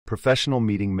Professional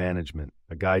Meeting Management,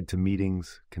 A Guide to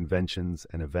Meetings, Conventions,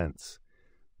 and Events,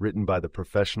 written by the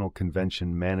Professional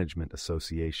Convention Management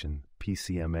Association,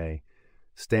 PCMA,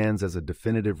 stands as a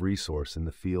definitive resource in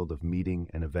the field of meeting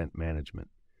and event management.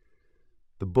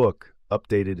 The book,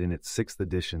 updated in its 6th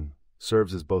edition,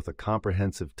 serves as both a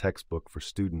comprehensive textbook for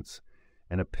students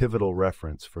and a pivotal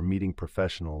reference for meeting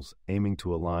professionals aiming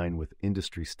to align with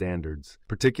industry standards,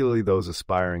 particularly those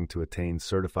aspiring to attain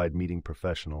Certified Meeting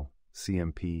Professional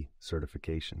 (CMP)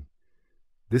 certification.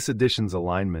 This edition's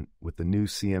alignment with the new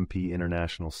CMP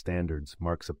International Standards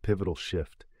marks a pivotal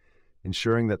shift,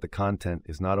 ensuring that the content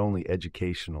is not only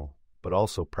educational but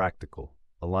also practical,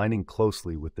 aligning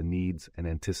closely with the needs and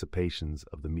anticipations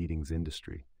of the meetings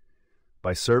industry.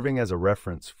 By serving as a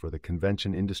reference for the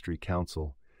Convention Industry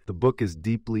Council, the book is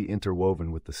deeply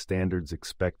interwoven with the standards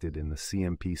expected in the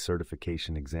CMP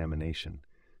certification examination,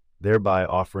 thereby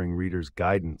offering readers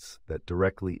guidance that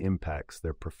directly impacts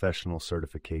their professional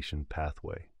certification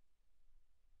pathway.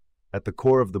 At the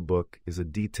core of the book is a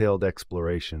detailed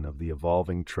exploration of the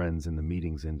evolving trends in the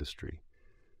meetings industry.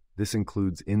 This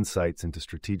includes insights into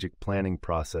strategic planning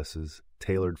processes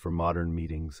tailored for modern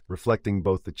meetings, reflecting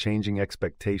both the changing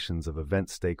expectations of event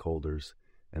stakeholders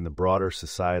and the broader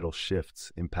societal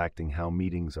shifts impacting how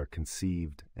meetings are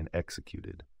conceived and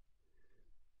executed.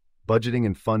 Budgeting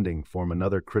and funding form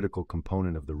another critical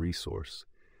component of the resource,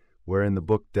 wherein the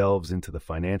book delves into the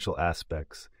financial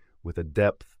aspects with a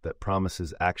depth that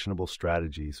promises actionable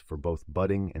strategies for both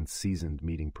budding and seasoned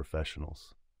meeting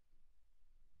professionals.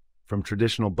 From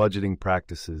traditional budgeting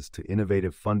practices to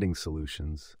innovative funding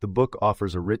solutions, the book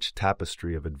offers a rich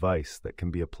tapestry of advice that can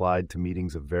be applied to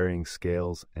meetings of varying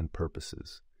scales and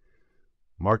purposes.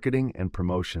 Marketing and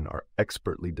promotion are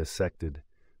expertly dissected,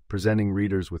 presenting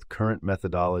readers with current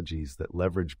methodologies that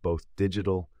leverage both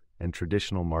digital and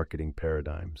traditional marketing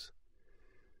paradigms.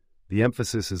 The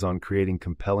emphasis is on creating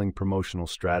compelling promotional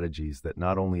strategies that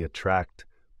not only attract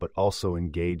but also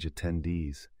engage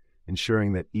attendees,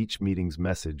 ensuring that each meeting's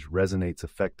message resonates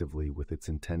effectively with its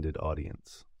intended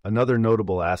audience. Another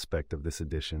notable aspect of this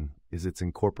edition is its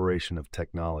incorporation of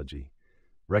technology,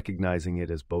 recognizing it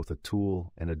as both a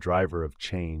tool and a driver of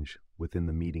change within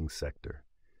the meeting sector.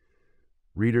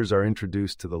 Readers are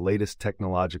introduced to the latest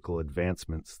technological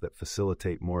advancements that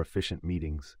facilitate more efficient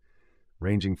meetings,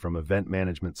 ranging from event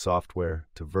management software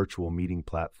to virtual meeting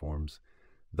platforms,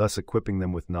 thus equipping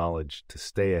them with knowledge to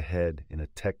stay ahead in a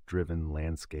tech-driven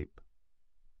landscape.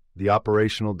 The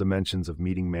operational dimensions of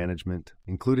meeting management,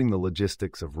 including the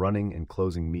logistics of running and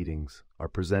closing meetings, are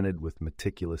presented with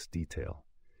meticulous detail.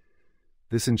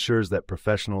 This ensures that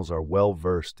professionals are well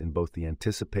versed in both the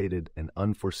anticipated and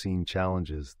unforeseen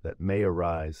challenges that may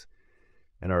arise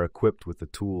and are equipped with the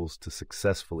tools to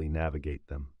successfully navigate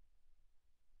them.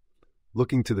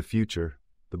 Looking to the future,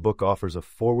 the book offers a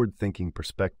forward-thinking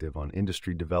perspective on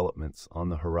industry developments on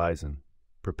the horizon,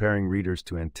 preparing readers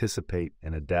to anticipate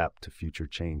and adapt to future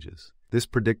changes. This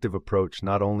predictive approach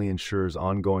not only ensures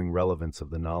ongoing relevance of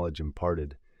the knowledge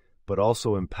imparted, but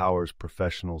also empowers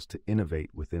professionals to innovate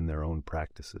within their own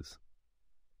practices.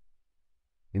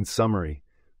 In summary,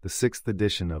 the 6th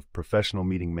edition of Professional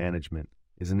Meeting Management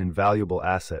is an invaluable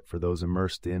asset for those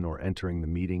immersed in or entering the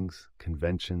meetings,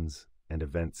 conventions, and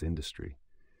events industry.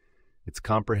 Its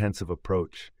comprehensive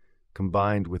approach,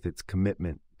 combined with its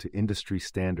commitment to industry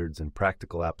standards and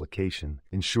practical application,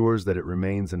 ensures that it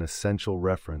remains an essential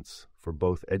reference for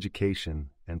both education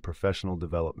and professional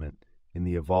development in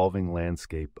the evolving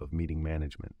landscape of meeting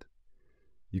management.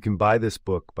 You can buy this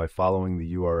book by following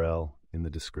the URL in the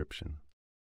description.